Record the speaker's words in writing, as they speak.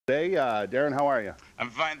Hey, Darren, how are you? I'm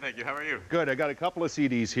fine, thank you. How are you? Good. I got a couple of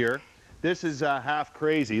CDs here. This is Half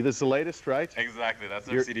Crazy. This is the latest, right? Exactly. That's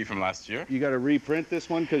our CD from last year. You got to reprint this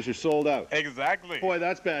one because you're sold out. Exactly. Boy,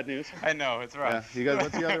 that's bad news. I know, it's rough. Yeah. You got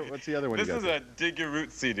what's the other one? This is a Dig Your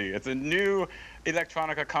Roots CD. It's a new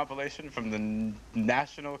electronica compilation from the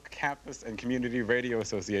National Campus and Community Radio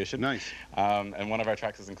Association. Nice. And one of our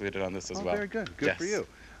tracks is included on this as well. Very good. Good yes. for you.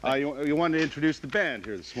 You wanted to introduce the band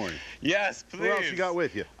here this morning. Yes, please. Who else you got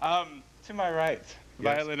with you? To my right, yes.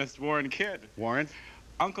 violinist Warren Kidd. Warren.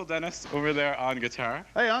 Uncle Dennis over there on guitar.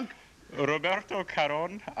 Hey, Unc. Roberto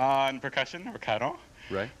Caron on percussion, or Caron.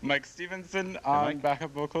 Right. Mike Stevenson on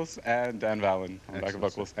backup vocals, and Dan Valin on backup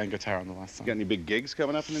vocals and guitar on the last song. You got any big gigs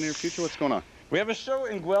coming up in the near future? What's going on? We have a show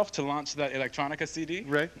in Guelph to launch that electronica CD.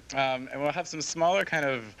 Right. And we'll have some smaller kind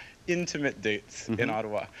of intimate dates in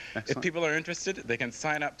Ottawa. Excellent. If people are interested, they can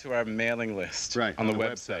sign up to our mailing list on the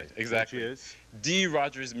website. Exactly. Which is?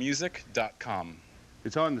 drogersmusic.com.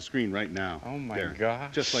 It's on the screen right now. Oh my Darren.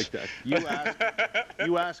 gosh. Just like that.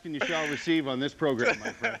 You ask and you shall receive on this program, my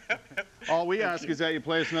friend. All we ask is that you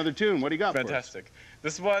play us another tune. What do you got Fantastic. For us?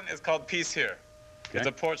 This one is called Peace Here. Okay. It's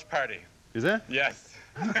a porch party. Is that? Yes.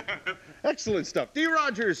 Excellent stuff. D.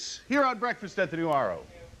 Rogers, here on Breakfast at the New Arrow.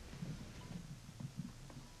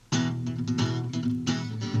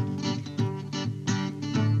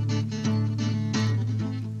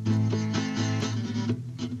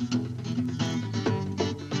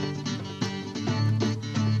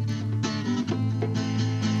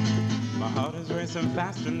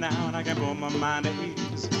 Faster now, and I can put my mind at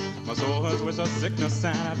ease. My soul hurts with a sickness,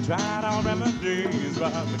 and I've tried all remedies,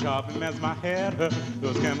 but the coffee makes my head hurt.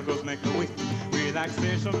 Those chemicals make me weak.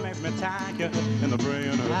 Relaxation makes me tired, and the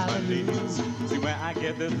brain hurts my knees. See where I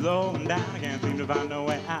get this low and down, I can't seem to find no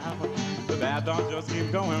way out. The bad thoughts just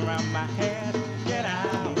keep going around my head. Get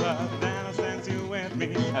out, but then I sense you with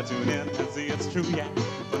me. I tune in and see it's true, yeah.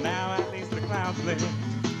 But now at least the clouds lift.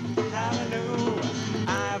 Hallelujah.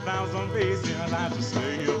 I found some peace in life to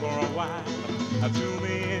stay here for a while. I to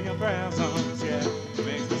me in your presence, yeah, it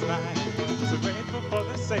makes me smile. So grateful for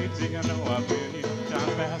the safety, I know I've been here time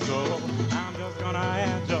fast, so I'm just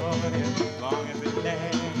gonna enjoy it as long as it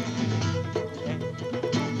lasts.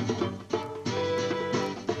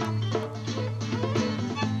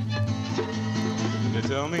 They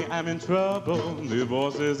tell me I'm in trouble, the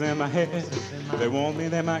voices in my head. They warn me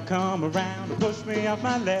they might come around and push me off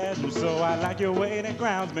my ledge. And so I like your way that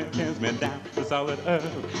grounds me, pins me down to solid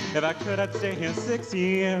earth. If I could, I'd stay here 6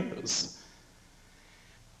 years.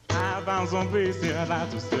 I found some peace here, I'd like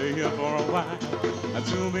to stay here for a while.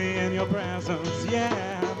 To be in your presence, yeah,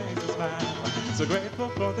 it makes me smile. So grateful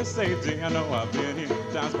for the safety, I know I've been here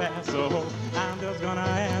times past. So I'm just gonna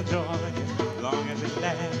enjoy it as long as it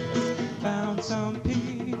lasts. Found some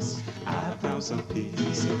peace, I found some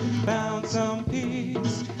peace. Found some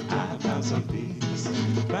peace, I found some peace.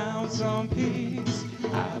 Found some peace,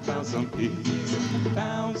 I found some peace.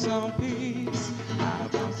 Found some peace, I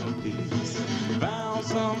found some peace. Found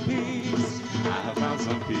some peace, I found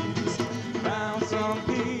some peace. Found some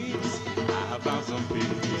peace, I found some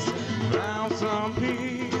peace. Found some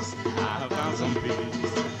peace, I found some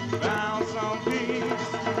peace. Found some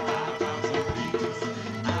peace, I found some peace.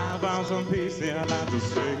 I found some peace, yeah, I'd like to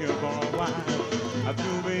stay here for a while. I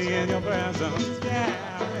do be in your presence,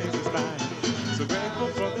 yeah, it makes me smile. So grateful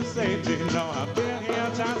for the safety, no, I've been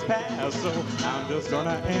here times past, so I'm just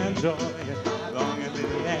gonna enjoy it as long as it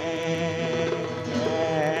lasts.